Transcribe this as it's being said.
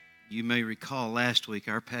You may recall last week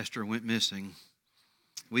our pastor went missing.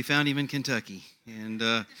 We found him in Kentucky, and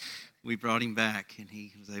we brought him back, and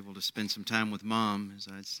he was able to spend some time with Mom. As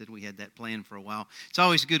I said, we had that plan for a while. It's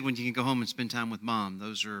always good when you can go home and spend time with Mom.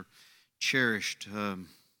 Those are cherished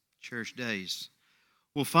days.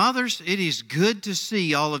 Well, fathers, it is good to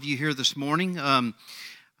see all of you here this morning.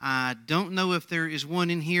 I don't know if there is one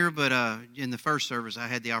in here, but in the first service, I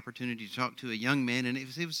had the opportunity to talk to a young man, and it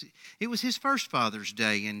was his first Father's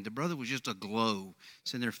Day, and the brother was just aglow,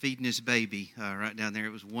 sitting there feeding his baby right down there.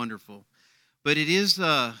 It was wonderful, but it is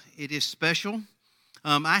special.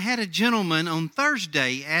 I had a gentleman on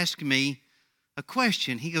Thursday ask me a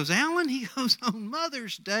question. He goes, Alan, on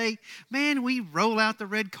Mother's Day, man, we roll out the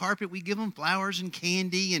red carpet. We give them flowers and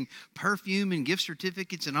candy and perfume and gift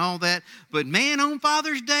certificates and all that. But man, on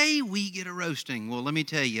Father's Day, we get a roasting. Well, let me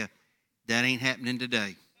tell you, that ain't happening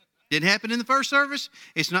today. Didn't happen in the first service.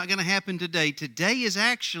 It's not going to happen today. Today is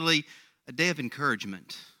actually a day of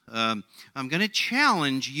encouragement. I'm going to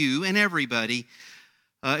challenge you and everybody.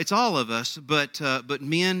 It's all of us, but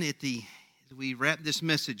men, as we wrap this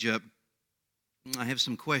message up, I have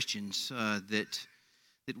some questions that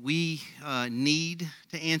we need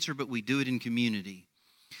to answer, but we do it in community.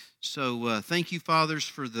 So thank you, fathers,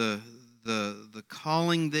 for the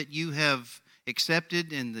calling that you have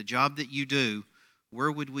accepted and the job that you do.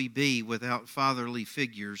 Where would we be without fatherly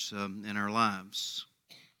figures in our lives?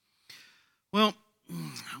 Well,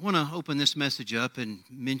 I want to open this message up and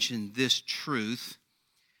mention this truth.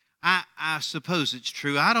 I suppose it's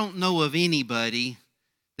true. I don't know of anybody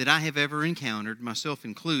that I have ever encountered, myself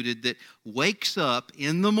included, that wakes up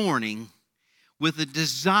in the morning with a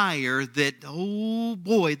desire that, oh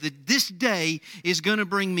boy, that this day is going to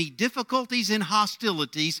bring me difficulties and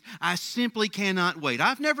hostilities. I simply cannot wait.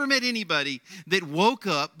 I've never met anybody that woke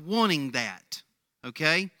up wanting that,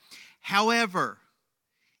 okay? However,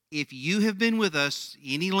 if you have been with us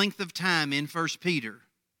any length of time in 1 Peter,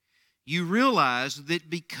 you realize that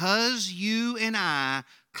because you and I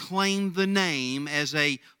claim the name as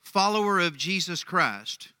a follower of Jesus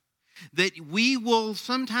Christ, that we will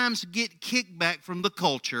sometimes get kickback from the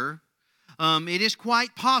culture. It is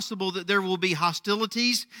quite possible that there will be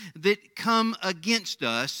hostilities that come against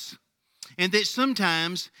us, and that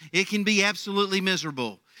sometimes it can be absolutely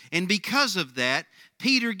miserable. And because of that,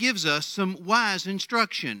 Peter gives us some wise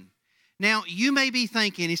instruction. Now, you may be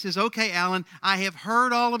thinking, he says, okay, Alan, I have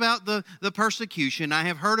heard all about the persecution. I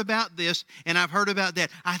have heard about this, and I've heard about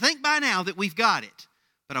that. I think by now that we've got it.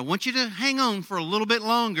 But I want you to hang on for a little bit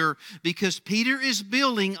longer, because Peter is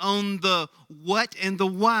building on the what and the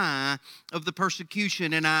why of the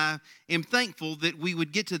persecution, and I am thankful that we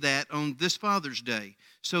would get to that on this Father's Day.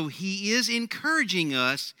 So he is encouraging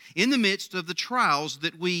us in the midst of the trials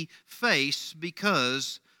that we face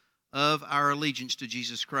because of our allegiance to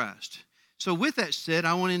Jesus Christ. So with that said,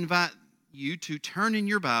 I want to invite you to turn in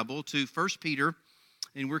your Bible to 1 Peter,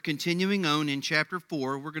 and we're continuing on in chapter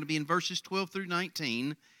 4. We're going to be in verses 12 through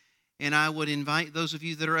 19, and I would invite those of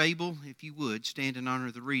you that are able, if you would, stand in honor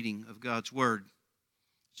of the reading of God's Word.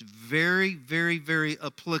 It's very, very, very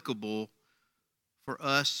applicable for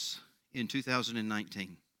us in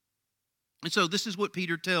 2019. And so this is what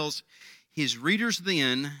Peter tells his readers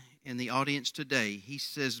then and the audience today. He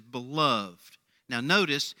says, beloved. Now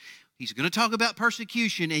notice, he's going to talk about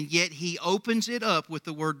persecution, and yet he opens it up with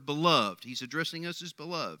the word beloved. He's addressing us as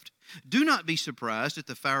beloved. Do not be surprised at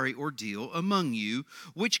the fiery ordeal among you,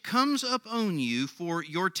 which comes up on you for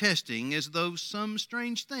your testing, as though some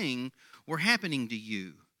strange thing were happening to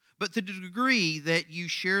you. But to the degree that you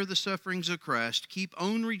share the sufferings of Christ, keep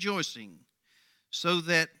on rejoicing, so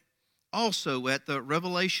that also at the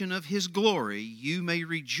revelation of his glory you may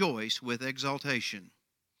rejoice with exultation.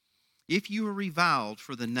 If you are reviled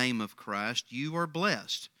for the name of Christ, you are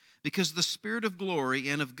blessed, because the Spirit of glory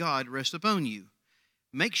and of God rests upon you.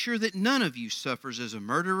 Make sure that none of you suffers as a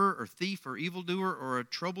murderer or thief or evildoer or a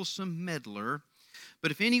troublesome meddler.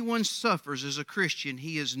 But if anyone suffers as a Christian,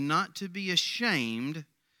 he is not to be ashamed,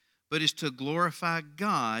 but is to glorify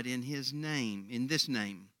God in his name, in this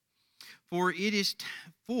name. For it is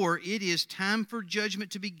time for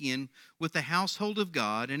judgment to begin with the household of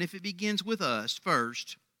God, and if it begins with us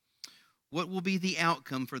first, what will be the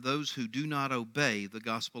outcome for those who do not obey the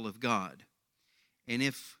gospel of God? And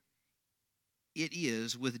if it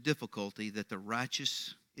is with difficulty that the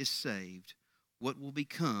righteous is saved, what will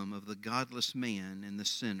become of the godless man and the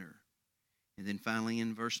sinner? And then finally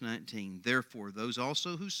in verse 19, therefore those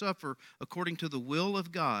also who suffer according to the will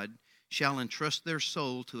of God shall entrust their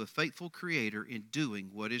soul to a faithful Creator in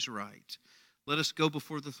doing what is right. Let us go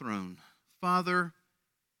before the throne. Father,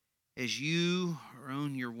 as you are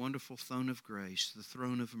on your wonderful throne of grace, the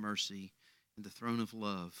throne of mercy, and the throne of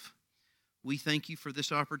love. We thank you for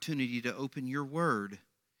this opportunity to open your word,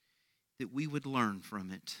 that we would learn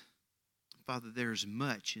from it. Father, there is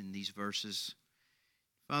much in these verses,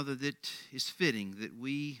 Father, that is fitting that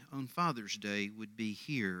we on Father's Day would be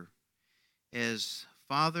here as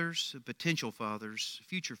fathers, potential fathers,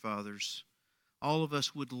 future fathers. All of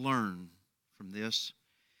us would learn from this.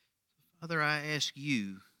 Father, I ask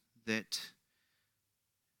you that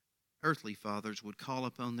earthly fathers would call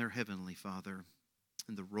upon their heavenly Father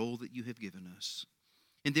in the role that you have given us,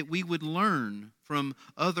 and that we would learn from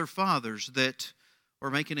other fathers that are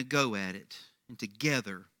making a go at it, and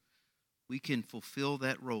together we can fulfill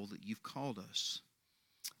that role that you've called us.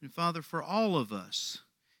 And Father, for all of us,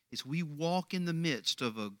 as we walk in the midst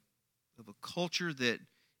of a culture that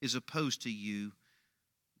is opposed to you,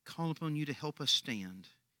 call upon you to help us stand.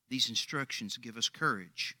 These instructions give us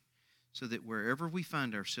courage, so that wherever we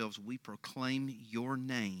find ourselves, we proclaim your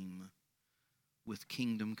name with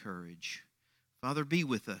kingdom courage. Father, be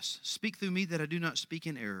with us. Speak through me that I do not speak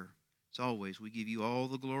in error. As always, we give you all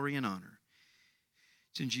the glory and honor.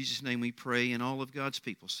 It's in Jesus' name we pray, and all of God's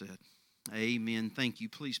people said, amen. Thank you.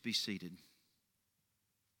 Please be seated.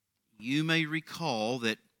 You may recall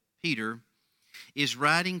that Peter is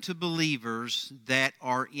writing to believers that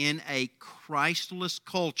are in a Christless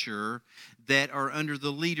culture, that are under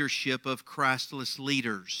the leadership of Christless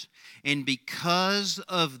leaders. And because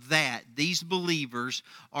of that, these believers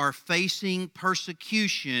are facing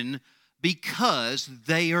persecution because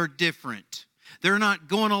they are different. They're not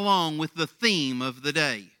going along with the theme of the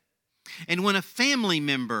day. And when a family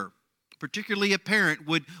member, particularly a parent,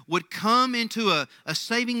 would come into a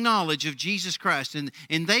saving knowledge of Jesus Christ, and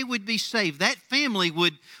they would be saved, that family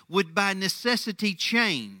would by necessity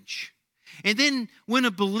change. And then when a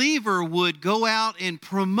believer would go out and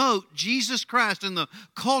promote Jesus Christ in the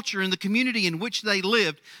culture and the community in which they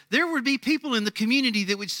lived, there would be people in the community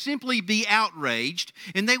that would simply be outraged,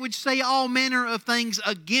 and they would say all manner of things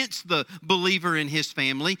against the believer and his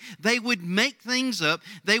family. They would make things up.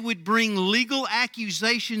 They would bring legal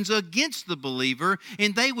accusations against the believer,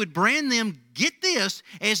 and they would brand them, get this,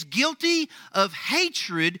 as guilty of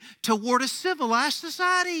hatred toward a civilized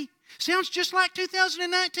society. Sounds just like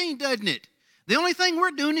 2019, doesn't it? The only thing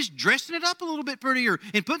we're doing is dressing it up a little bit prettier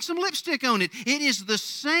and putting some lipstick on it. It is the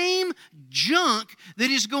same junk that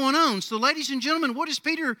is going on. So, ladies and gentlemen, what is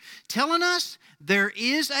Peter telling us? There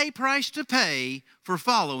is a price to pay for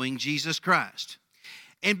following Jesus Christ.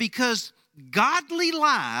 And because godly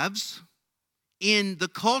lives in the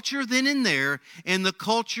culture then and there, and the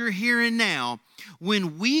culture here and now,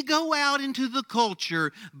 when we go out into the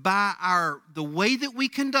culture by the way that we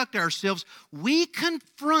conduct ourselves, we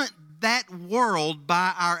confront that world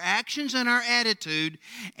by our actions and our attitude,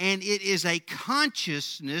 and it is a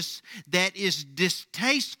consciousness that is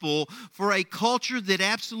distasteful for a culture that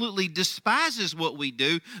absolutely despises what we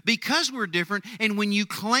do because we're different. And when you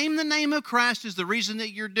claim the name of Christ as the reason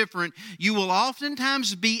that you're different, you will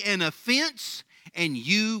oftentimes be an offense, and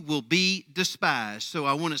you will be despised. So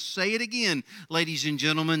I want to say it again, ladies and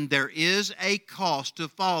gentlemen, there is a cost to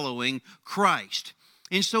following Christ.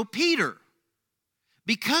 And so Peter,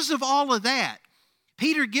 because of all of that,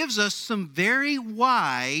 Peter gives us some very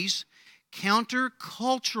wise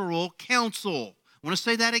countercultural counsel. I want to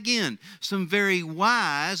say that again. Some very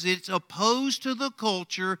wise, it's opposed to the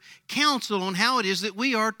culture, counsel on how it is that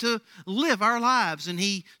we are to live our lives. And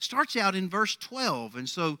he starts out in verse 12. And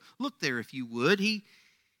so look there if you would. He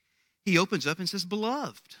opens up and says,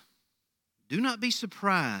 "Beloved, do not be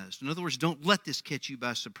surprised." In other words, don't let this catch you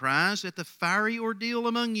by surprise at the fiery ordeal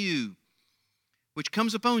among you, which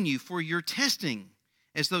comes upon you for your testing,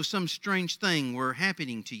 as though some strange thing were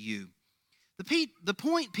happening to you. The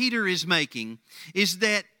point Peter is making is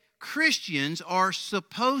that Christians are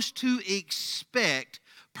supposed to expect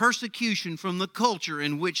persecution from the culture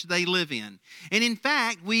in which they live in. And in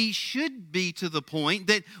fact, we should be to the point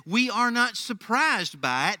that we are not surprised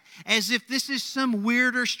by it, as if this is some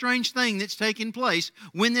weird or strange thing that's taking place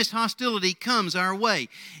when this hostility comes our way.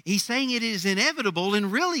 He's saying it is inevitable,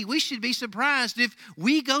 and really we should be surprised if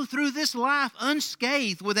we go through this life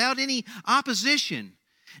unscathed without any opposition.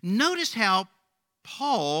 Notice how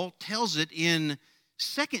Paul tells it in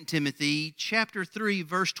 2 Timothy chapter 3,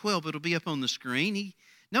 verse 12. It'll be up on the screen.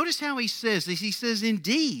 Notice how he says this. He says,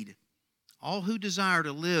 "Indeed, all who desire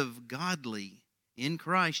to live godly in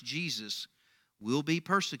Christ Jesus will be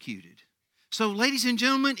persecuted." So, ladies and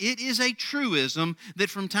gentlemen, it is a truism that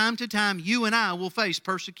from time to time you and I will face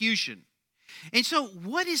persecution. And so,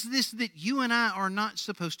 what is this that you and I are not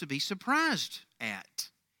supposed to be surprised at?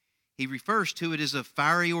 He refers to it as a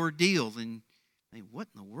fiery ordeal, and Hey, what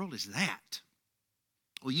in the world is that?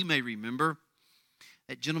 Well, you may remember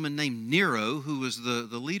that gentleman named Nero, who was the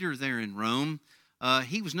leader there in Rome.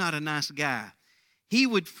 He was not a nice guy. He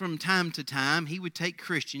would, from time to time, he would take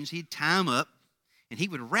Christians, he'd tie them up, and he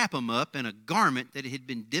would wrap them up in a garment that had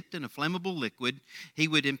been dipped in a flammable liquid. He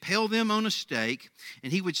would impale them on a stake,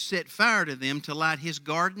 and he would set fire to them to light his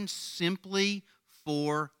garden simply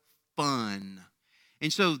for fun.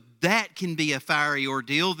 And so that can be a fiery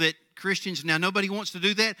ordeal that Christians, now nobody wants to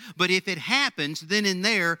do that, but if it happens then and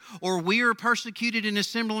there, or we are persecuted in a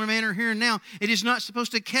similar manner here and now, it is not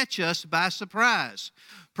supposed to catch us by surprise.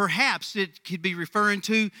 Perhaps it could be referring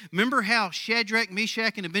to, remember how Shadrach,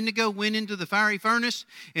 Meshach, and Abednego went into the fiery furnace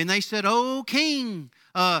and they said, "Oh, King,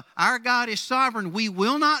 our God is sovereign. We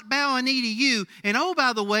will not bow a knee to you. And oh,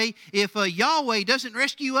 by the way, if Yahweh doesn't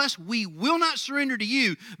rescue us, we will not surrender to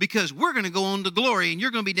you because we're going to go on to glory and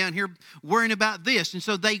you're going to be down here worrying about this." And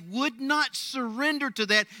so they would not surrender to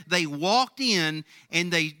that. They walked in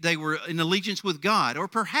and they were in allegiance with God. Or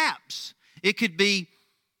perhaps it could be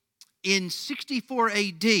in 64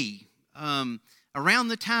 A.D., around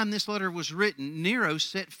the time this letter was written, Nero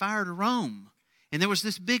set fire to Rome. And there was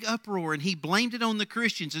this big uproar, and he blamed it on the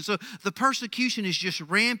Christians. And so the persecution is just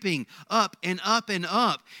ramping up and up and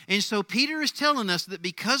up. And so Peter is telling us that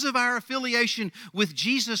because of our affiliation with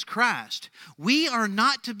Jesus Christ, we are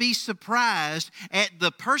not to be surprised at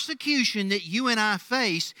the persecution that you and I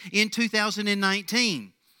face in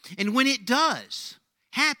 2019. And when it does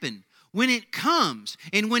happen, when it comes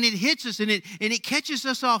and when it hits us and it catches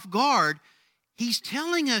us off guard, he's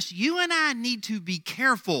telling us you and I need to be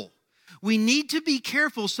careful. We need to be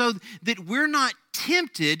careful so that we're not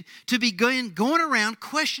tempted to be going around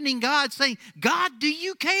questioning God, saying, "God, do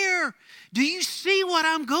you care? Do you see what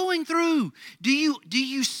I'm going through? Do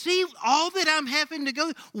you see all that I'm having to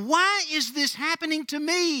go through? Why is this happening to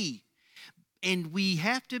me?" And we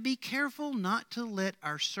have to be careful not to let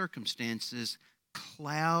our circumstances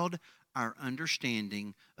cloud our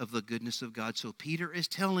understanding of the goodness of God. So Peter is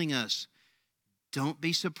telling us, don't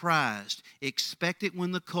be surprised. Expect it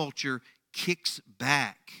when the culture kicks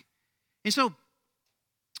back. And so,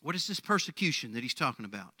 what is this persecution that he's talking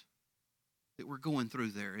about that we're going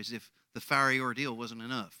through there, as if the fiery ordeal wasn't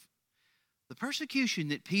enough? The persecution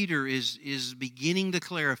that Peter is beginning to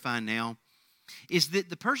clarify now is that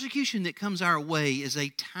the persecution that comes our way is a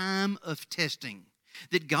time of testing.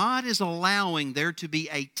 That God is allowing there to be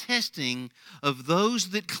a testing of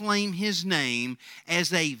those that claim His name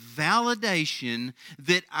as a validation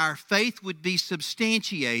that our faith would be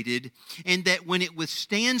substantiated, and that when it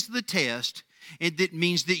withstands the test, that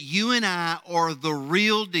means that you and I are the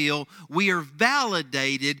real deal. We are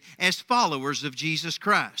validated as followers of Jesus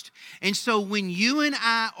Christ. And so when you and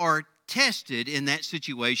I are tested in that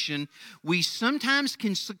situation, we sometimes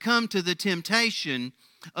can succumb to the temptation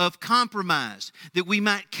of compromise, that we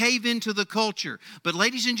might cave into the culture. But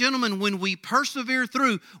ladies and gentlemen, when we persevere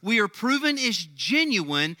through, we are proven as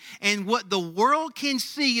genuine, and what the world can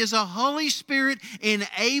see is a Holy Spirit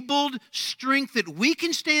enabled strength that we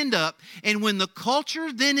can stand up. And when the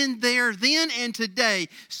culture then and today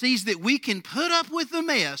sees that we can put up with the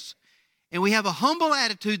mess, and we have a humble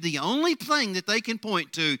attitude, the only thing that they can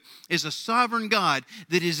point to is a sovereign God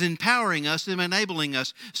that is empowering us and enabling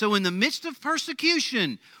us. So in the midst of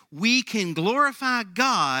persecution, we can glorify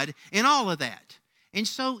God in all of that. And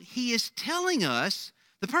so he is telling us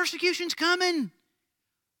the persecution's coming,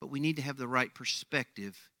 but we need to have the right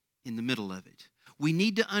perspective in the middle of it. We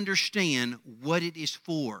need to understand what it is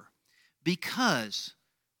for, because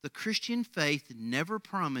the Christian faith never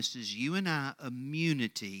promises you and I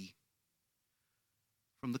immunity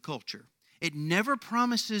from the culture. It never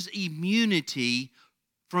promises immunity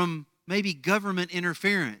from maybe government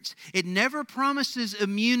interference. It never promises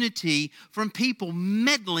immunity from people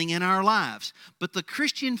meddling in our lives. But the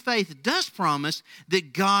Christian faith does promise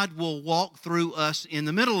that God will walk through us in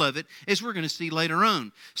the middle of it, as we're going to see later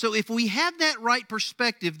on. So if we have that right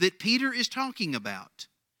perspective that Peter is talking about,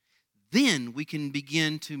 then we can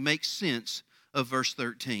begin to make sense of verse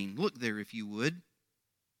 13. Look there if you would.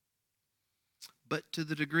 But to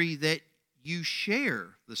the degree that you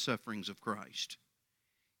share the sufferings of Christ,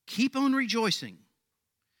 keep on rejoicing,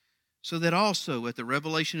 so that also at the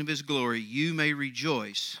revelation of His glory you may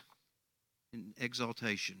rejoice in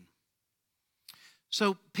exaltation.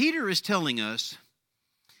 So Peter is telling us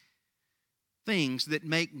things that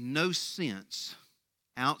make no sense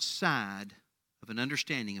outside of an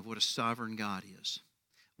understanding of what a sovereign God is.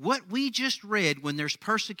 What we just read, when there's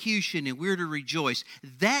persecution and we're to rejoice,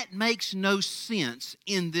 that makes no sense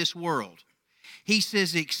in this world. He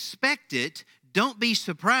says, expect it, don't be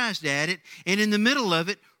surprised at it, and in the middle of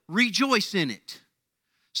it, rejoice in it.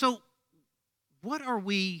 So what are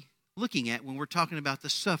we looking at when we're talking about the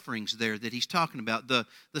sufferings there that he's talking about, the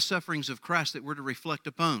sufferings of Christ that we're to reflect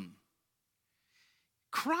upon?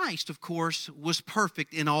 Christ, of course, was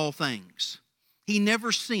perfect in all things. He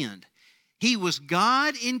never sinned. He was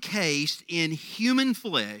God encased in human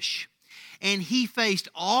flesh, and he faced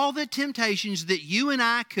all the temptations that you and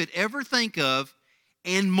I could ever think of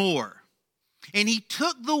and more. And he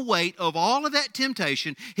took the weight of all of that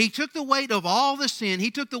temptation. He took the weight of all the sin.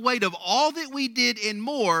 He took the weight of all that we did and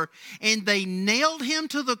more. And they nailed him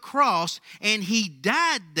to the cross. And he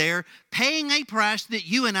died there, paying a price that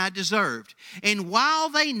you and I deserved. And while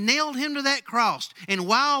they nailed him to that cross, and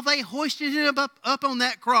while they hoisted him up on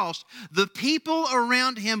that cross, the people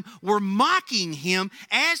around him were mocking him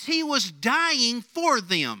as he was dying for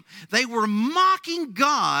them. They were mocking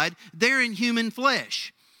God there in human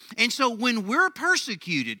flesh. And so when we're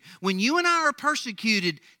persecuted, when you and I are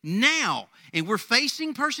persecuted now, and we're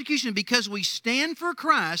facing persecution because we stand for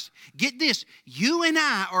Christ, get this, you and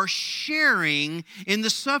I are sharing in the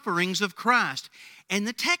sufferings of Christ. And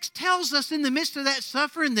the text tells us in the midst of that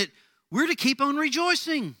suffering that we're to keep on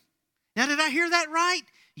rejoicing. Now, did I hear that right?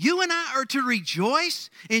 You and I are to rejoice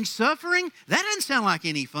in suffering? That doesn't sound like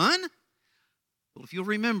any fun. Well, if you'll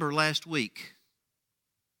remember last week,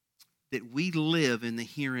 that we live in the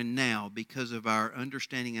here and now because of our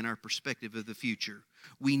understanding and our perspective of the future.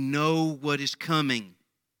 We know what is coming.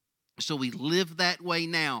 So we live that way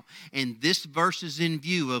now. And this verse is in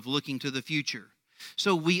view of looking to the future.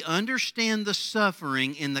 So we understand the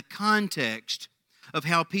suffering in the context of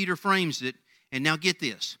how Peter frames it. And now get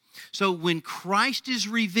this. So when Christ is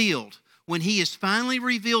revealed, when he is finally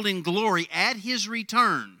revealed in glory at his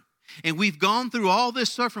return, and we've gone through all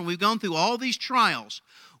this suffering, we've gone through all these trials,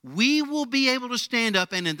 we will be able to stand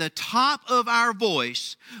up and at the top of our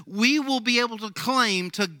voice, we will be able to claim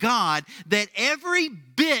to God that every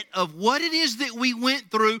bit of what it is that we went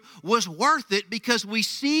through was worth it because we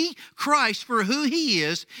see Christ for who he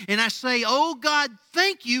is. And I say, oh God,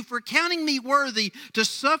 thank you for counting me worthy to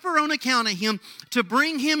suffer on account of him, to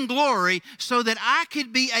bring him glory so that I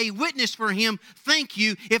could be a witness for him. Thank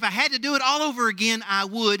you. If I had to do it all over again, I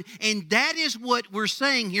would. And that is what we're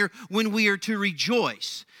saying here when we are to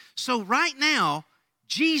rejoice. So right now,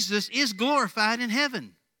 Jesus is glorified in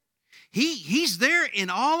heaven. He's there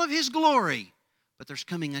in all of his glory. But there's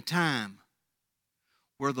coming a time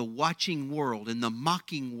where the watching world and the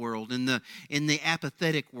mocking world and the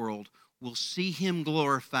apathetic world will see him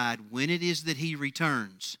glorified when it is that he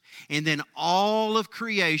returns. And then all of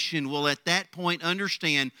creation will at that point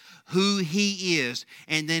understand who he is.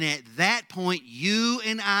 And then at that point, you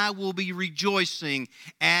and I will be rejoicing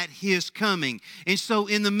at his coming. And so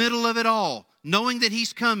in the middle of it all, knowing that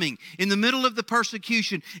he's coming, in the middle of the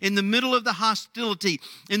persecution, in the middle of the hostility,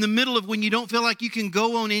 in the middle of when you don't feel like you can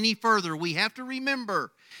go on any further, we have to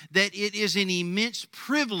remember that it is an immense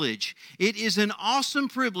privilege. It is an awesome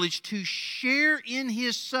privilege to share in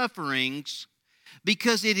his sufferings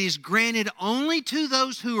because it is granted only to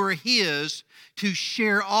those who are his to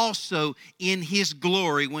share also in his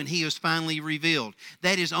glory when he is finally revealed.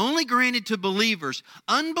 That is only granted to believers.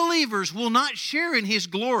 Unbelievers will not share in his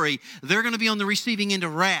glory. They're going to be on the receiving end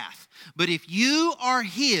of wrath. But if you are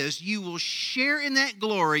his, you will share in that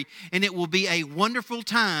glory, and it will be a wonderful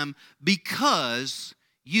time because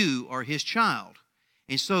you are his child.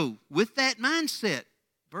 And so with that mindset,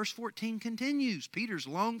 verse 14 continues. Peter's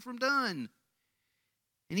long from done.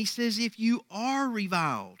 And he says, if you are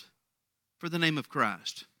reviled for the name of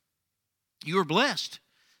Christ, you are blessed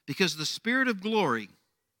because the Spirit of glory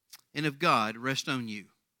and of God rest on you.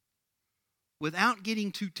 Without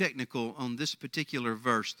getting too technical on this particular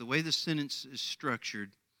verse, the way the sentence is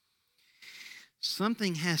structured,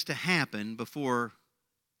 something has to happen before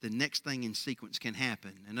the next thing in sequence can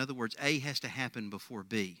happen. In other words, A has to happen before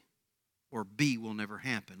B, or B will never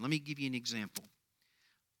happen. Let me give you an example.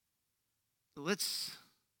 Let's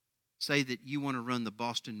say that you want to run the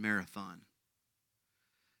Boston Marathon.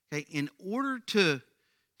 Okay, in order to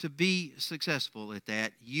be successful at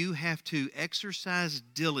that, you have to exercise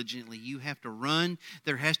diligently. You have to run.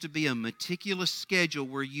 There has to be a meticulous schedule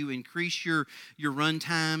where you increase your run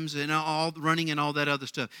times and all running and all that other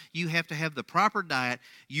stuff. You have to have the proper diet.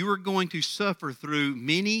 You are going to suffer through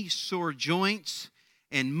many sore joints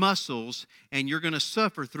and muscles, and you're going to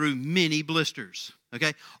suffer through many blisters.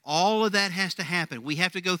 Okay? All of that has to happen. We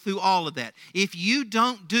have to go through all of that. If you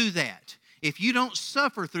don't do that, if you don't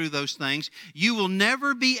suffer through those things, you will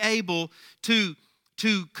never be able to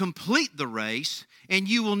complete the race, and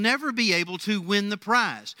you will never be able to win the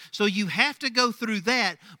prize. So you have to go through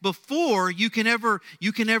that before you can ever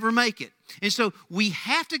make it. And so we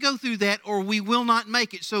have to go through that or we will not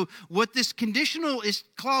make it. So what this conditional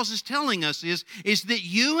clause is telling us is that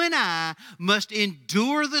you and I must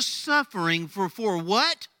endure the suffering for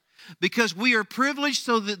what? Because we are privileged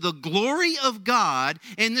so that the glory of God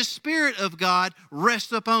and the Spirit of God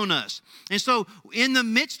rests upon us. And so in the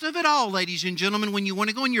midst of it all, ladies and gentlemen, when you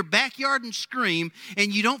want to go in your backyard and scream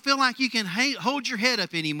and you don't feel like you can hold your head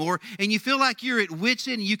up anymore and you feel like you're at wit's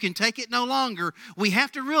end and you can take it no longer, we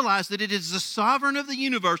have to realize that it is the sovereign of the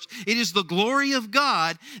universe. It is the glory of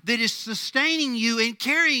God that is sustaining you and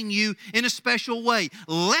carrying you in a special way.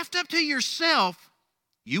 Left up to yourself,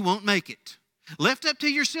 you won't make it. Left up to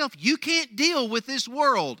yourself, you can't deal with this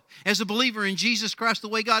world as a believer in Jesus Christ the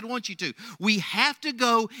way God wants you to. We have to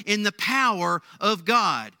go in the power of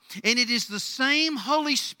God. And it is the same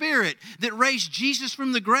Holy Spirit that raised Jesus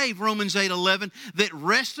from the grave, Romans 8:11, that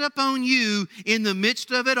rests upon you in the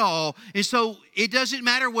midst of it all. And so it doesn't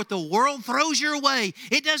matter what the world throws your way.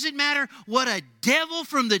 It doesn't matter what a devil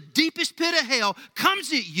from the deepest pit of hell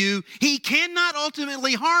comes at you. He cannot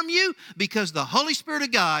ultimately harm you because the Holy Spirit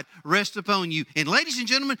of God rests upon you. And ladies and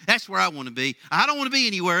gentlemen, that's where I want to be. I don't want to be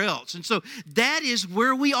anywhere else. And so that is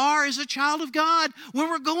where we are as a child of God when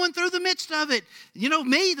we're going through the midst of it. You know,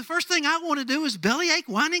 the first thing I want to do is bellyache,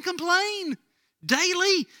 whine, and complain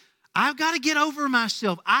daily. I've got to get over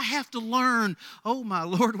myself. I have to learn. Oh, my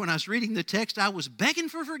Lord, when I was reading the text, I was begging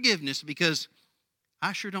for forgiveness because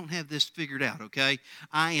I sure don't have this figured out, okay?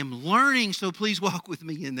 I am learning, so please walk with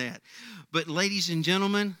me in that. But ladies and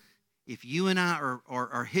gentlemen, if you and I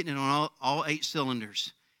are hitting it on all 8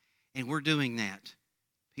 cylinders, and we're doing that,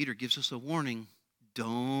 Peter gives us a warning.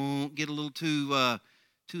 Don't get a little too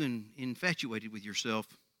infatuated with yourself.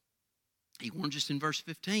 He warns us in verse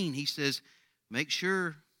 15. He says, make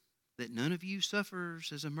sure that none of you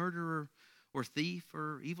suffers as a murderer or thief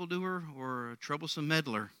or evildoer or a troublesome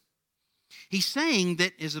meddler. He's saying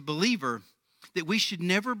that as a believer, that we should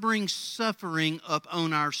never bring suffering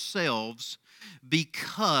upon ourselves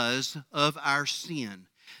because of our sin.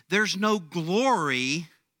 There's no glory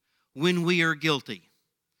when we are guilty.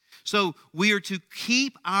 So we are to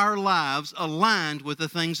keep our lives aligned with the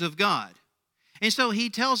things of God. And so he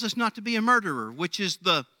tells us not to be a murderer, which is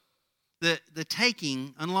the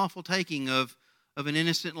unlawful taking of an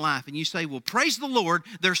innocent life. And you say, well, praise the Lord,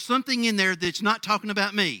 there's something in there that's not talking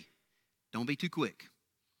about me. Don't be too quick.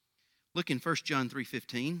 Look in 1 John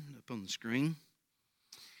 3:15 up on the screen.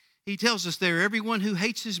 He tells us there, everyone who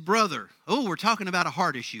hates his brother. Oh, we're talking about a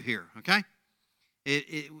heart issue here, okay?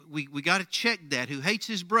 We got to check that. Who hates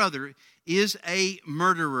his brother is a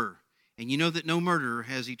murderer. And you know that no murderer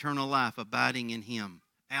has eternal life abiding in him.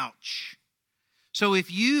 Ouch. So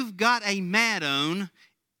if you've got a mad-on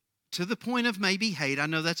to the point of maybe hate, I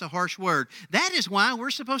know that's a harsh word, that is why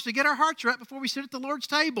we're supposed to get our hearts right before we sit at the Lord's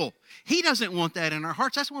table. He doesn't want that in our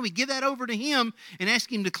hearts. That's why we give that over to him and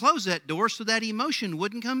ask him to close that door so that emotion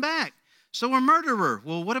wouldn't come back. So a murderer,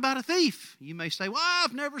 well, what about a thief? You may say, well,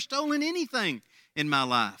 I've never stolen anything in my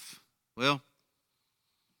life. Well,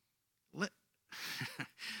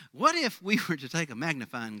 what if we were to take a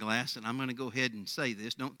magnifying glass, and I'm going to go ahead and say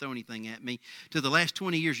this, don't throw anything at me, to the last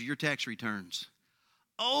 20 years of your tax returns.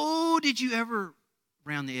 Oh, did you ever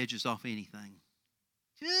round the edges off anything?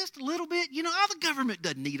 Just a little bit. You know, the government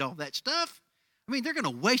doesn't need all that stuff. I mean, they're going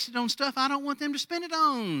to waste it on stuff I don't want them to spend it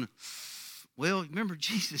on. Well, remember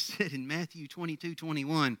Jesus said in Matthew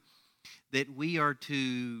 22:21 that we are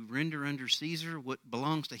to render unto Caesar what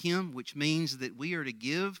belongs to him, which means that we are to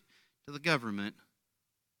give to the government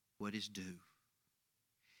what is due.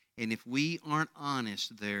 And if we aren't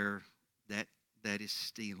honest there, that is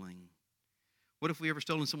stealing. What if we ever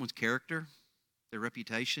stolen someone's character, their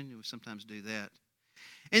reputation? We sometimes do that.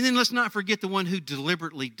 And then let's not forget the one who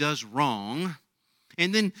deliberately does wrong.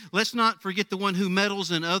 And then let's not forget the one who meddles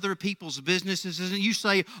in other people's businesses. And you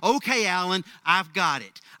say, okay, Alan, I've got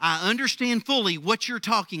it. I understand fully what you're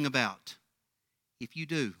talking about. If you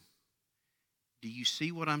do you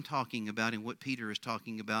see what I'm talking about and what Peter is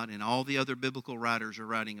talking about and all the other biblical writers are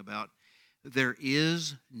writing about? There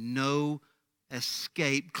is no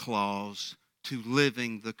escape clause to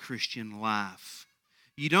living the Christian life.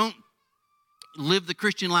 You don't live the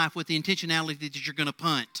Christian life with the intentionality that you're going to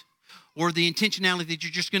punt or the intentionality that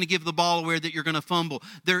you're just going to give the ball away, that you're going to fumble.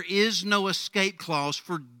 There is no escape clause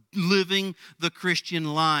for living the Christian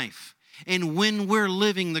life. And when we're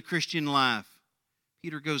living the Christian life,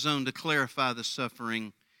 Peter goes on to clarify the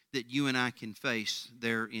suffering that you and I can face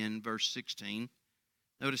there in verse 16.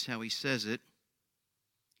 Notice how he says it.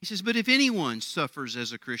 He says, but if anyone suffers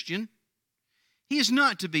as a Christian, He is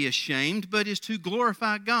not to be ashamed, but is to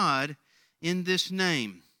glorify God in this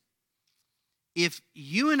name. If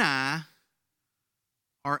you and I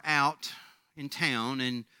are out in town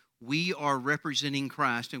and we are representing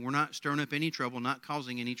Christ and we're not stirring up any trouble, not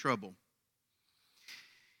causing any trouble,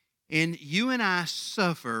 and you and I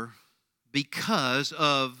suffer because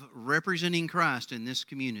of representing Christ in this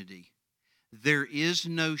community, there is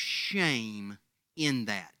no shame in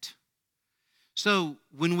that. So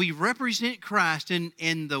when we represent Christ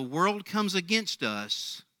and the world comes against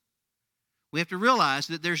us, we have to realize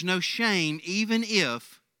that there's no shame even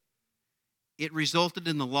if it resulted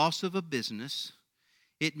in the loss of a business,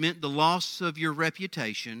 it meant the loss of your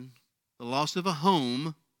reputation, the loss of a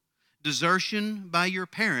home, desertion by your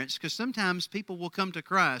parents, because sometimes people will come to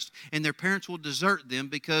Christ and their parents will desert them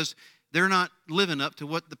because they're not living up to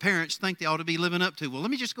what the parents think they ought to be living up to. Well,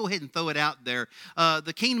 let me just go ahead and throw it out there.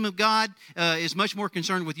 The kingdom of God is much more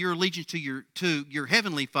concerned with your allegiance to your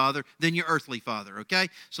heavenly Father than your earthly father, okay?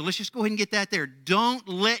 So let's just go ahead and get that there. Don't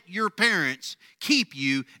let your parents keep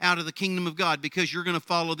you out of the kingdom of God because you're going to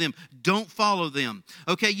follow them. Don't follow them,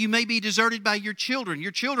 okay? You may be deserted by your children.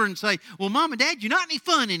 Your children say, well, Mom and Dad, you're not any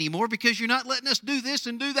fun anymore because you're not letting us do this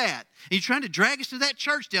and do that. And you're trying to drag us to that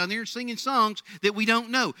church down there and singing songs that we don't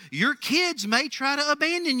know. Your kids may try to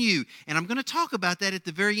abandon you. And I'm going to talk about that at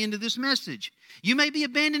the very end of this message. You may be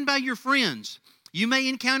abandoned by your friends. You may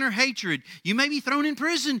encounter hatred. You may be thrown in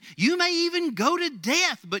prison. You may even go to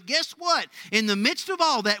death. But guess what? In the midst of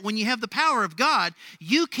all that, when you have the power of God,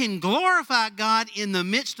 you can glorify God in the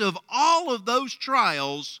midst of all of those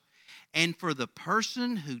trials. And for the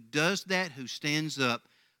person who does that, who stands up,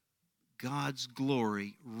 God's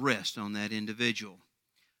glory rests on that individual.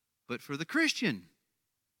 But for the Christian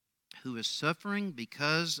who is suffering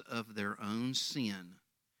because of their own sin,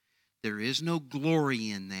 there is no glory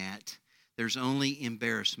in that. There's only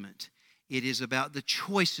embarrassment. It is about the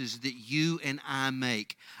choices that you and I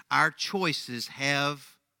make. Our choices have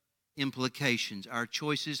implications. Our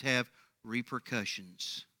choices have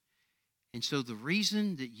repercussions. And so the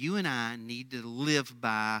reason that you and I need to live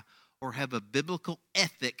by or have a biblical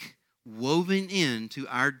ethic woven into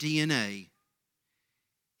our DNA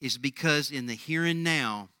is because in the here and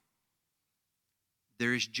now,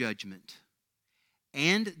 there is judgment.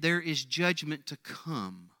 And there is judgment to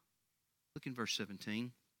come. Look in verse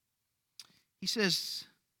 17. He says,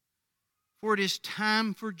 for it is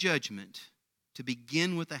time for judgment to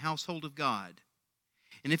begin with the household of God.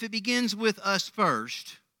 And if it begins with us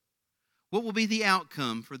first, what will be the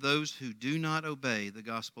outcome for those who do not obey the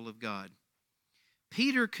gospel of God?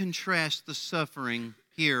 Peter contrasts the suffering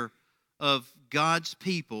here of God's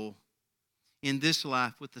people in this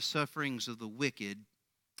life with the sufferings of the wicked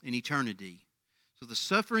in eternity. So the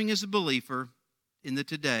suffering as a believer in the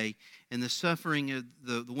today and the suffering of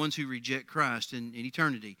the ones who reject Christ in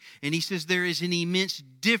eternity. And he says there is an immense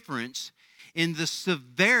difference in the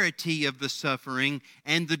severity of the suffering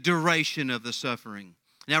and the duration of the suffering.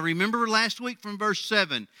 Now remember last week from verse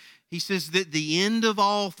 7, he says that the end of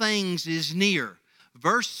all things is near.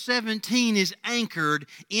 Verse 17 is anchored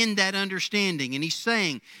in that understanding. And he's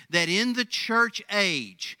saying that in the church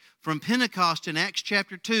age, from Pentecost in Acts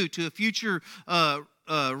chapter 2 to a future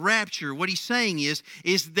rapture, what he's saying is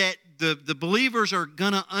that the believers are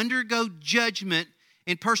going to undergo judgment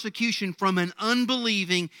and persecution from an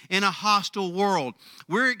unbelieving and a hostile world.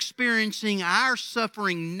 We're experiencing our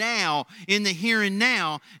suffering now in the here and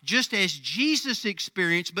now, just as Jesus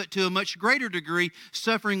experienced, but to a much greater degree,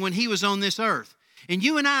 suffering when he was on this earth. And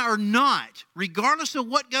you and I are not, regardless of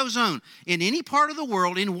what goes on in any part of the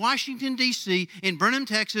world, in Washington, D.C., in Burnham,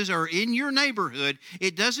 Texas, or in your neighborhood,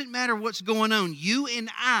 it doesn't matter what's going on. You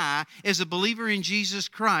and I, as a believer in Jesus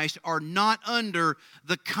Christ, are not under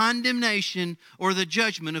the condemnation or the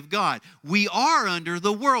judgment of God. We are under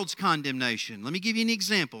the world's condemnation. Let me give you an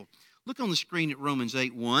example. Look on the screen at Romans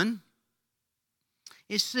 8:1.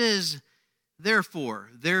 It says, therefore,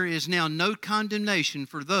 there is now no condemnation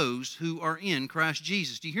for those who are in Christ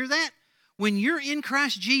Jesus. Do you hear that? When you're in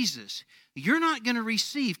Christ Jesus, you're not going to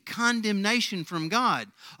receive condemnation from God.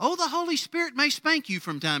 Oh, the Holy Spirit may spank you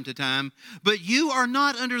from time to time, but you are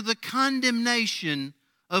not under the condemnation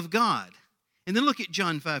of God. And then look at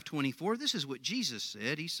John 5:24. This is what Jesus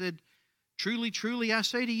said. He said, truly, truly, I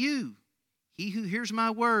say to you, he who hears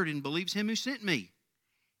my word and believes him who sent me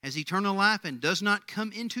has eternal life and does not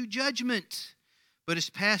come into judgment, but is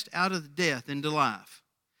passed out of death into life.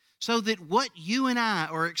 So that what you and I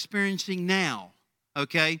are experiencing now,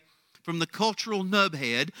 okay, from the cultural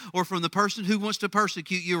nubhead or from the person who wants to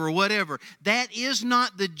persecute you or whatever, that is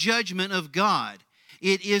not the judgment of God.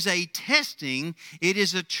 It is a testing. It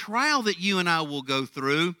is a trial that you and I will go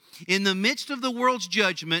through in the midst of the world's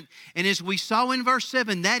judgment. And as we saw in verse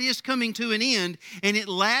 7, that is coming to an end, and it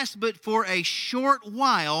lasts but for a short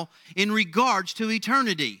while in regards to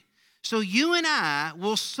eternity. So you and I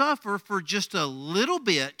will suffer for just a little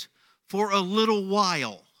bit for a little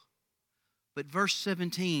while. But verse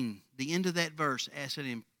 17, the end of that verse, asks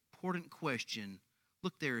an important question.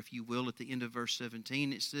 Look there, if you will, at the end of verse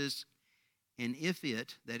 17. It says, and if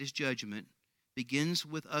it, that is judgment, begins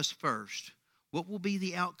with us first, what will be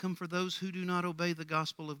the outcome for those who do not obey the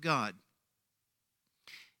gospel of God?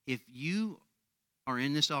 If you are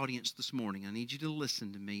in this audience this morning, I need you to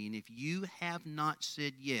listen to me. And if you have not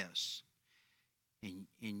said yes, and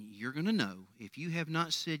you're going to know, if you have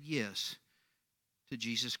not said yes to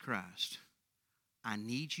Jesus Christ, I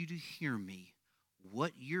need you to hear me.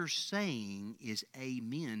 What you're saying is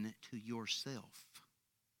amen to yourself.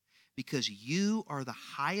 Because you are the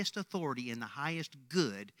highest authority and the highest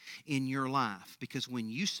good in your life. Because when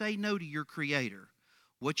you say no to your Creator,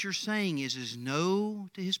 what you're saying is no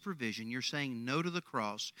to His provision. You're saying no to the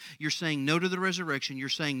cross. You're saying no to the resurrection. You're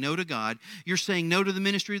saying no to God. You're saying no to the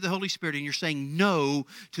ministry of the Holy Spirit. And you're saying no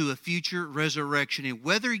to a future resurrection. And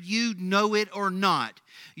whether you know it or not,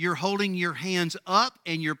 you're holding your hands up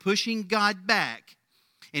and you're pushing God back.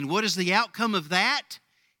 And what is the outcome of that?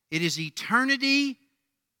 It is eternity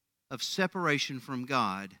of separation from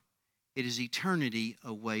God. It is eternity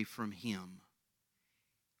away from Him.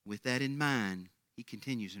 With that in mind, he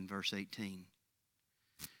continues in verse 18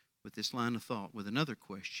 with this line of thought, with another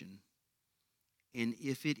question. And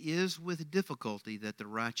if it is with difficulty that the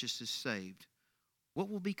righteous is saved, what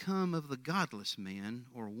will become of the godless man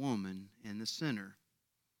or woman and the sinner?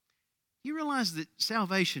 You realize that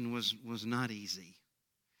salvation was not easy.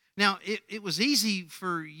 Now, it was easy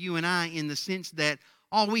for you and I in the sense that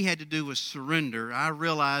all we had to do was surrender. I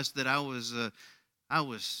realized that I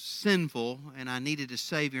was sinful and I needed a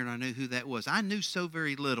Savior, and I knew who that was. I knew so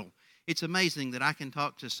very little. It's amazing that I can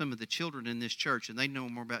talk to some of the children in this church and they know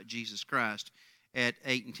more about Jesus Christ at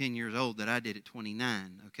 8 and 10 years old than I did at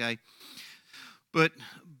 29, okay? But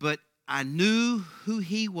I knew who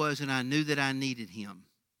He was and I knew that I needed Him.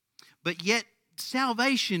 But yet,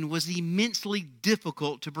 salvation was immensely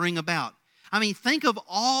difficult to bring about. I mean, think of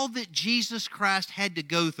all that Jesus Christ had to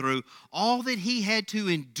go through, all that He had to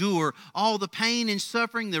endure, all the pain and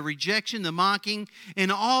suffering, the rejection, the mocking,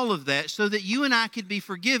 and all of that, so that you and I could be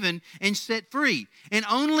forgiven and set free. And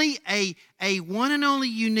only a one and only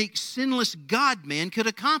unique sinless God-man could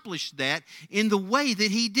accomplish that in the way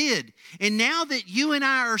that He did. And now that you and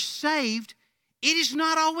I are saved, it is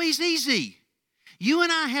not always easy. You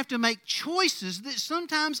and I have to make choices that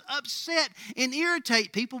sometimes upset and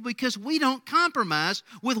irritate people because we don't compromise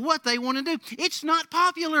with what they want to do. It's not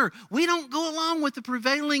popular. We don't go along with the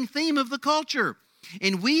prevailing theme of the culture.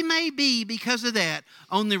 And we may be, because of that,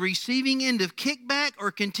 on the receiving end of kickback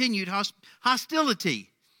or continued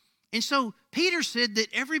hostility. And so Peter said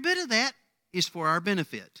that every bit of that is for our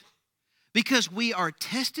benefit. Because we are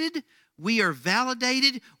tested, we are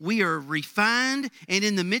validated, we are refined, and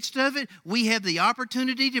in the midst of it, we have the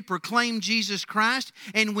opportunity to proclaim Jesus Christ.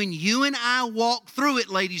 And when you and I walk through it,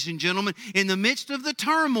 ladies and gentlemen, in the midst of the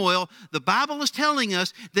turmoil, the Bible is telling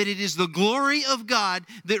us that it is the glory of God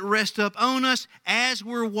that rests up on us as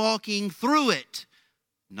we're walking through it.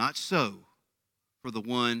 Not so for the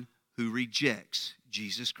one who rejects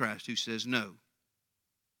Jesus Christ, who says no.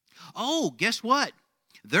 Oh, guess what?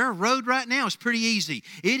 Their road right now is pretty easy.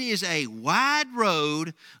 It is a wide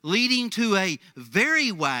road leading to a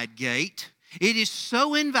very wide gate. It is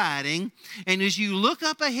so inviting. And as you look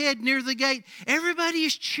up ahead near the gate, everybody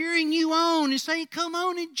is cheering you on and saying, come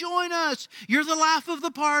on and join us. You're the life of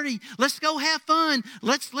the party. Let's go have fun.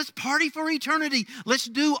 Let's party for eternity. Let's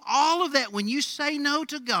do all of that. When you say no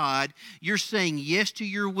to God, you're saying yes to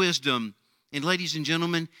your wisdom. And ladies and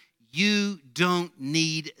gentlemen, you don't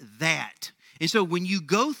need that. And so when you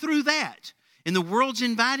go through that, and the world's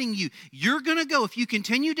inviting you, you're going to go, if you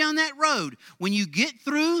continue down that road, when you get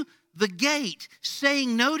through the gate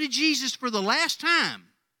saying no to Jesus for the last time,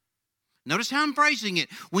 notice how I'm phrasing it.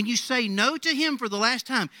 When you say no to Him for the last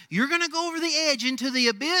time, you're going to go over the edge into the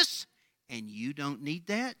abyss, and you don't need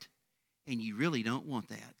that, and you really don't want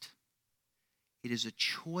that. It is a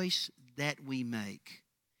choice that we make.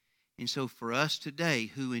 And so for us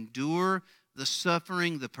today who endure the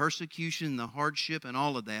suffering, the persecution, the hardship, and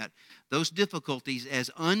all of that, those difficulties, as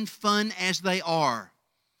unfun as they are,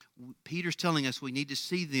 Peter's telling us we need to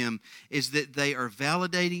see them is that they are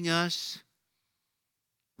validating us,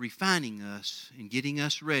 refining us, and getting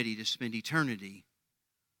us ready to spend eternity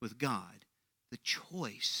with God. The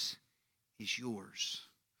choice is yours.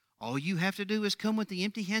 All you have to do is come with the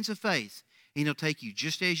empty hands of faith, and He'll take you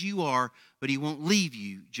just as you are, but He won't leave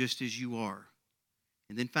you just as you are.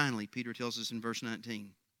 And then finally, Peter tells us in verse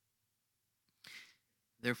 19,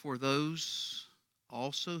 therefore those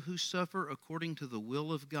also who suffer according to the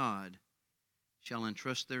will of God shall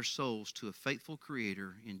entrust their souls to a faithful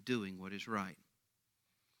Creator in doing what is right.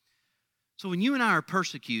 So when you and I are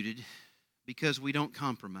persecuted because we don't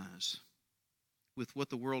compromise with what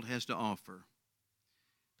the world has to offer,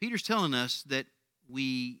 Peter's telling us that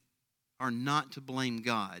we are not to blame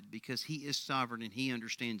God because He is sovereign and He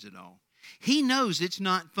understands it all. He knows it's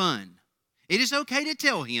not fun. It is okay to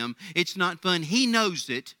tell Him it's not fun. He knows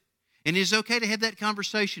it. And it is okay to have that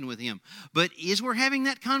conversation with Him. But as we're having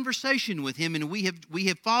that conversation with Him, and we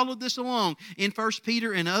have followed this along in 1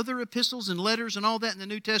 Peter and other epistles and letters and all that in the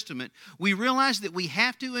New Testament, we realize that we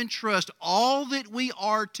have to entrust all that we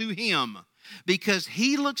are to Him, because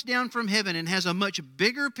He looks down from heaven and has a much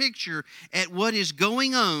bigger picture at what is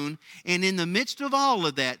going on. And in the midst of all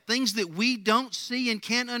of that, things that we don't see and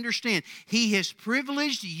can't understand, He has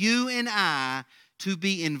privileged you and I to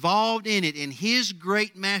be involved in it, in His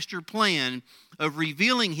great master plan of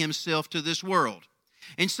revealing Himself to this world.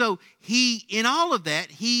 And so in all of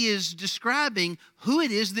that, He is describing who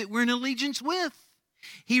it is that we're in allegiance with.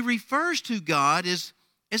 He refers to God as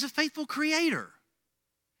a faithful Creator.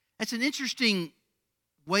 That's an interesting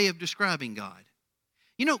way of describing God.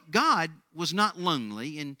 You know, God was not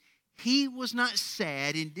lonely, and He was not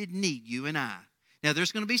sad and didn't need you and I. Now,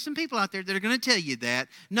 there's going to be some people out there that are going to tell you that.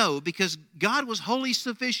 No, because God was wholly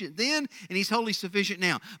sufficient then, and He's wholly sufficient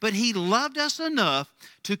now. But He loved us enough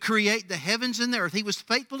to create the heavens and the earth. He was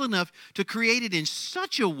faithful enough to create it in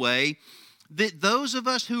such a way that those of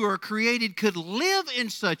us who are created could live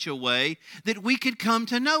in such a way that we could come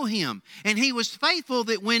to know Him. And He was faithful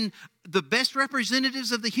that when the best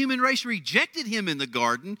representatives of the human race rejected Him in the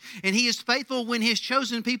garden, and He is faithful when His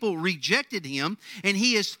chosen people rejected Him, and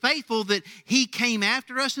He is faithful that He came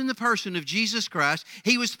after us in the person of Jesus Christ.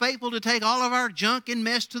 He was faithful to take all of our junk and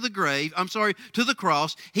mess to the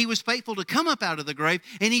cross. He was faithful to come up out of the grave,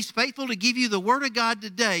 and He's faithful to give you the Word of God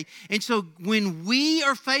today. And so when we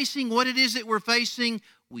are facing what it is that we're facing,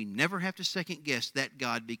 we never have to second guess that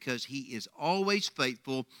God, because He is always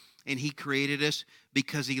faithful, and He created us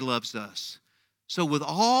because He loves us. So with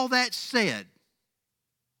all that said,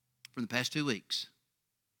 from the past 2 weeks,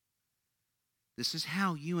 this is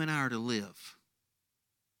how you and I are to live.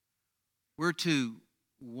 We're to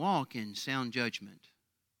walk in sound judgment.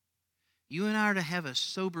 You and I are to have a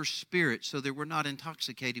sober spirit so that we're not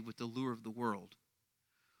intoxicated with the lure of the world.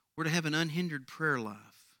 We're to have an unhindered prayer life.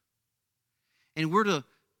 And we're to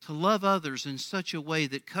love others in such a way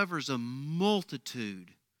that covers a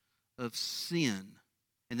multitude of sin.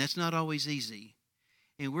 And that's not always easy.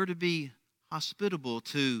 And we're to be hospitable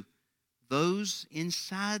to those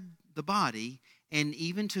inside the body and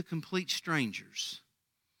even to complete strangers.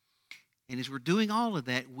 And as we're doing all of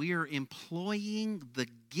that, we are employing the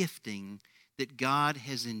gifting that God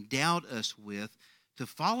has endowed us with to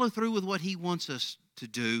follow through with what He wants us to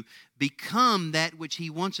do, become that which He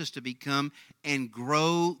wants us to become, and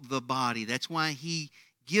grow the body. That's why He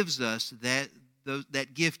gives us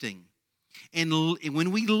that gifting. And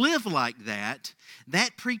when we live like that,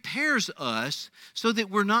 that prepares us so that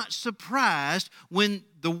we're not surprised when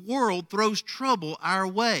the world throws trouble our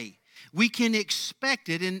way. We can expect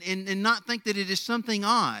it and not think that it is something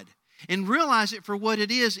odd, and realize it for what it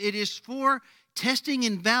is. It is for testing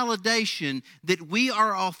and validation that we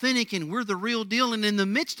are authentic and we're the real deal. And in the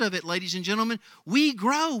midst of it, ladies and gentlemen, we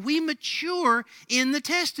grow, we mature in the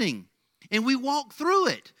testing, and we walk through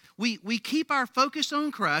it. We keep our focus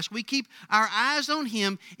on Christ. We keep our eyes on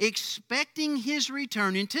Him, expecting His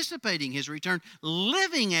return, anticipating His return,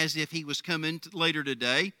 living as if He was coming later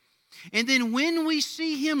today. And then when we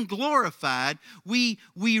see Him glorified, we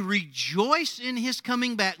rejoice in His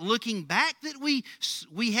coming back, looking back that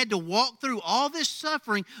we had to walk through all this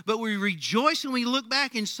suffering, but we rejoice and we look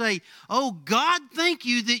back and say, oh God, thank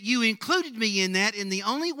You that You included me in that. And the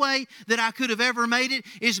only way that I could have ever made it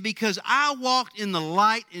is because I walked in the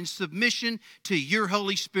light and submission to Your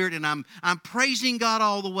Holy Spirit. And I'm praising God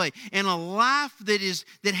all the way. And a life that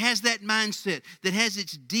has that mindset, that has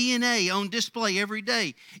its DNA on display every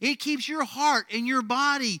day, it keeps your heart and your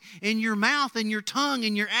body and your mouth and your tongue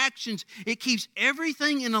and your actions. It keeps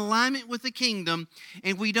everything in alignment with the kingdom,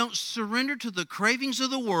 and we don't surrender to the cravings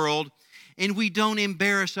of the world, and we don't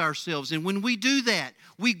embarrass ourselves. And when we do that,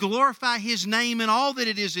 we glorify His name in all that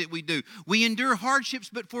it is that we do. We endure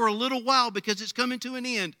hardships, but for a little while, because it's coming to an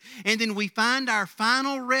end. And then we find our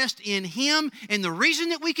final rest in Him. And the reason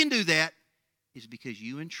that we can do that is because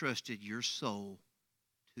you entrusted your soul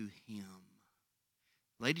to Him.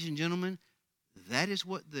 Ladies and gentlemen, that is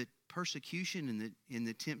what the persecution and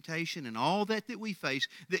the temptation and all that we face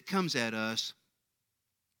that comes at us.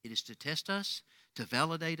 It is to test us, to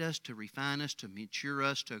validate us, to refine us, to mature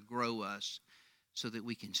us, to grow us, so that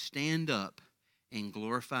we can stand up and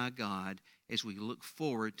glorify God as we look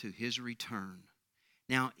forward to His return.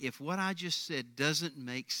 Now, if what I just said doesn't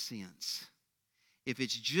make sense, if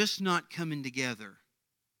it's just not coming together,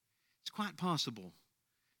 it's quite possible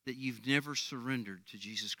that you've never surrendered to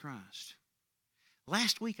Jesus Christ.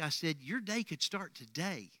 Last week I said your day could start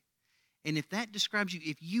today. And if that describes you,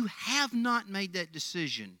 if you have not made that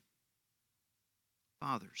decision,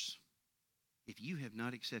 fathers, if you have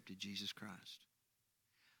not accepted Jesus Christ,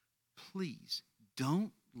 please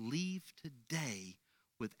don't leave today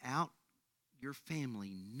without your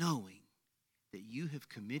family knowing that you have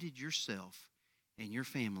committed yourself and your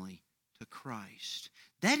family to Christ.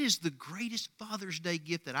 That is the greatest Father's Day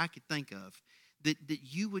gift that I could think of, that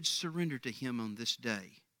you would surrender to Him on this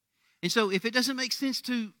day. And so if it doesn't make sense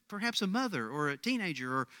to perhaps a mother or a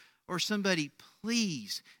teenager or somebody,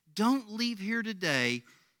 please don't leave here today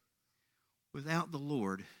without the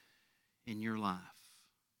Lord in your life.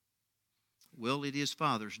 Well, it is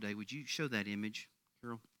Father's Day. Would you show that image,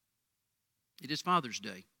 Carol? It is Father's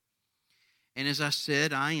Day. And as I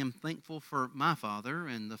said, I am thankful for my father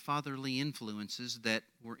and the fatherly influences that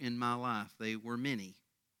were in my life. They were many.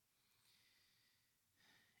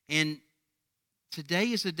 And today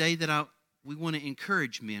is a day that we want to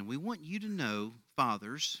encourage men. We want you to know,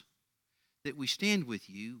 fathers, that we stand with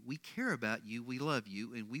you, we care about you, we love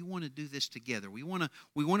you, and we want to do this together. We want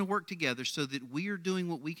to work together so that we are doing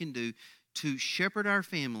what we can do to shepherd our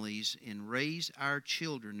families and raise our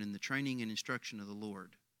children in the training and instruction of the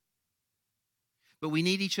Lord. But we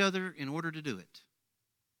need each other in order to do it.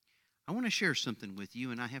 I want to share something with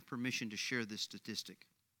you, and I have permission to share this statistic.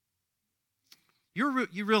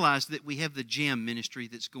 You realize that we have the JAM ministry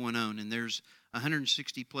that's going on, and there's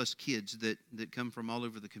 160 plus kids that come from all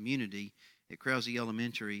over the community at Krause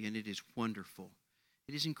Elementary, and it is wonderful.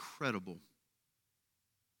 It is incredible.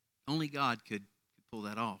 Only God could pull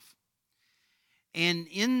that off. And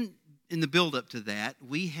in the build-up to that,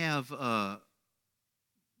 we have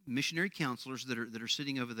missionary counselors that are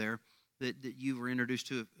sitting over there that you were introduced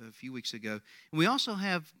to a few weeks ago. And we also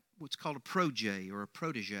have what's called a protege or a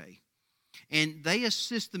protege. And they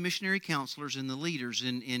assist the missionary counselors and the leaders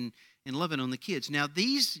in loving on the kids. Now,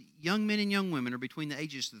 these young men and young women are between the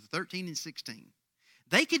ages of 13 and 16.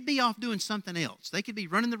 They could be off doing something else. They could be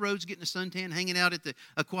running the roads, getting a suntan, hanging out at the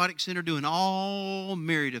aquatic center, doing all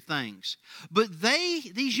myriad of things. But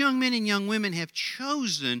these young men and young women have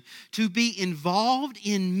chosen to be involved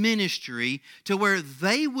in ministry to where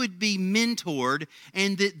they would be mentored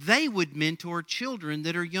and that they would mentor children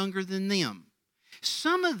that are younger than them.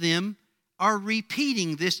 Some of them are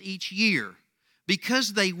repeating this each year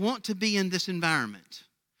because they want to be in this environment.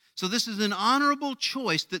 So this is an honorable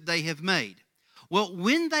choice that they have made. Well,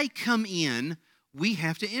 when they come in, we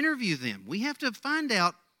have to interview them. We have to find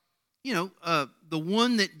out, the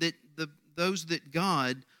one those that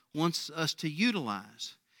God wants us to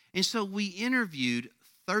utilize. And so we interviewed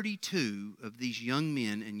 32 of these young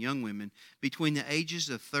men and young women between the ages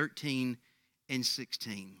of 13 and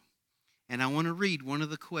 16. And I want to read one of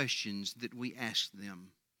the questions that we asked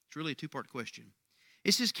them. It's really a two-part question.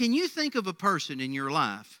 It says, can you think of a person in your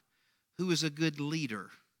life who is a good leader?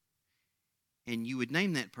 And you would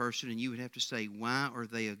name that person, and you would have to say, why are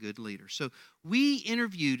they a good leader? So we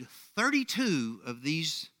interviewed 32 of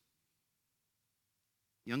these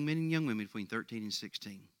young men and young women between 13 and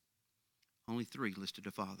 16. Only 3 listed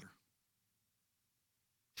a father.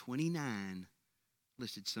 29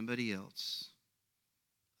 listed somebody else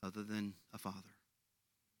other than a father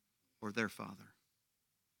or their father.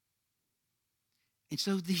 And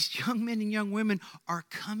so these young men and young women are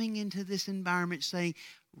coming into this environment saying,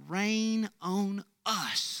 rain on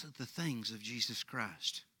us the things of Jesus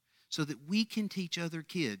Christ so that we can teach other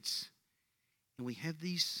kids. And we have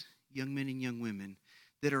these young men and young women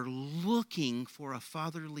that are looking for a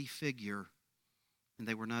fatherly figure, and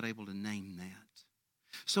they were not able to name that.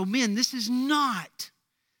 So men, this is not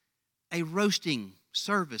a roasting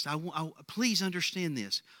service. Please understand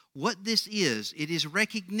this. What this is, it is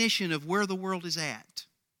recognition of where the world is at.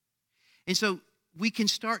 And so we can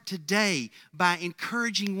start today by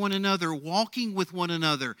encouraging one another, walking with one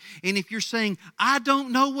another. And if you're saying, I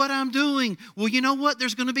don't know what I'm doing, well, you know what?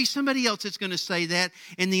 There's going to be somebody else that's going to say that.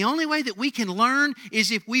 And the only way that we can learn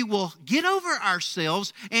is if we will get over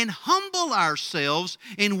ourselves and humble ourselves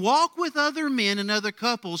and walk with other men and other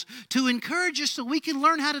couples to encourage us so we can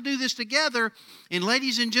learn how to do this together. And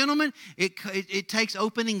ladies and gentlemen, it takes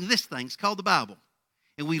opening this thing. It's called the Bible.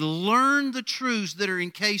 And we learn the truths that are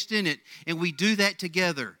encased in it, and we do that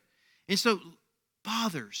together. And so,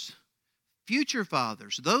 fathers, future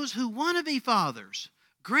fathers, those who want to be fathers,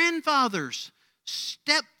 grandfathers,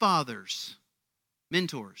 stepfathers,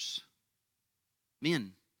 mentors,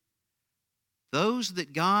 men, those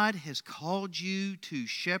that God has called you to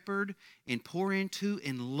shepherd and pour into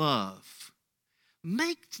and love.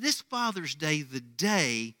 Make this Father's Day the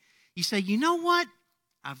day you say, you know what?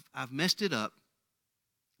 I've messed it up.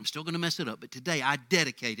 I'm still going to mess it up, but today I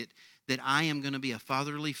dedicate it that I am going to be a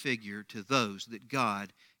fatherly figure to those that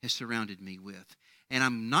God has surrounded me with. And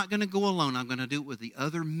I'm not going to go alone. I'm going to do it with the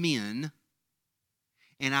other men.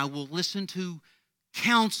 And I will listen to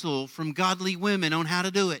counsel from godly women on how to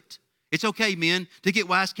do it. It's okay, men, to get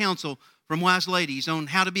wise counsel from wise ladies on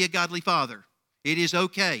how to be a godly father. It is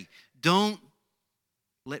okay. Don't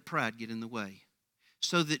let pride get in the way.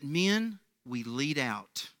 So that men, we lead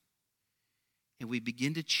out. And we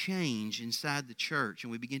begin to change inside the church, and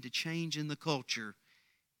we begin to change in the culture.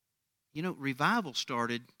 You know, revival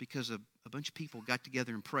started because a bunch of people got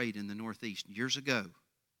together and prayed in the Northeast years ago.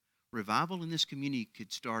 Revival in this community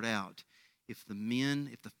could start out if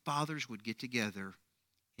the fathers would get together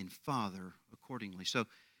and father accordingly. So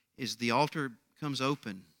as the altar comes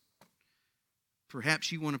open,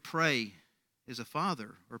 perhaps you want to pray as a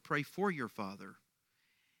father or pray for your father.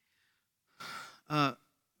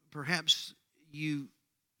 Perhaps you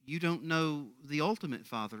don't know the ultimate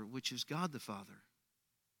Father, which is God the Father.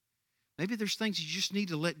 Maybe there's things you just need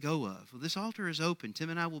to let go of. Well, this altar is open. Tim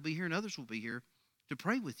and I will be here and others will be here to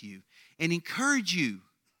pray with you and encourage you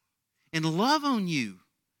and love on you,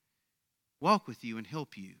 walk with you and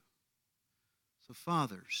help you. So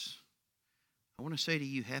fathers, I want to say to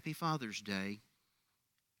you, Happy Father's Day.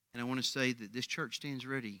 And I want to say that this church stands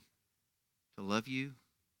ready to love you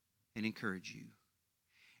and encourage you.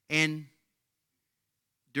 And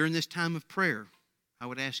during this time of prayer, I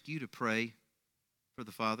would ask you to pray for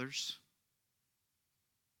the fathers,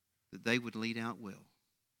 that they would lead out well.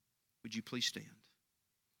 Would you please stand?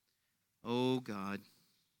 Oh God,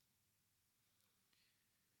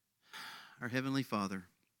 our Heavenly Father,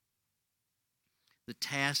 the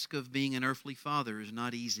task of being an earthly father is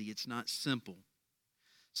not easy. It's not simple.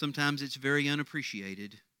 Sometimes it's very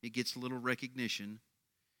unappreciated. It gets little recognition.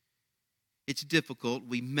 It's difficult.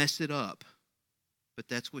 We mess it up. But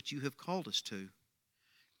that's what you have called us to.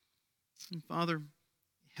 And Father,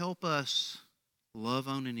 help us love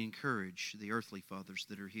on and encourage the earthly fathers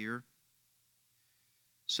that are here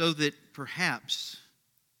so that perhaps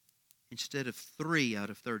instead of 3 out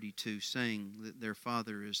of 32 saying that their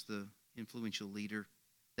father is the influential leader,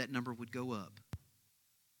 that number would go up.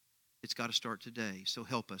 It's got to start today. So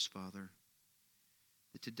help us, Father,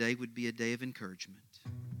 that today would be a day of encouragement,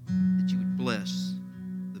 that you would bless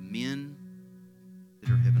the men that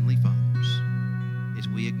are heavenly fathers as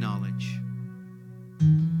we acknowledge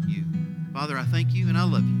you. Father, I thank you and I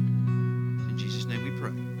love you.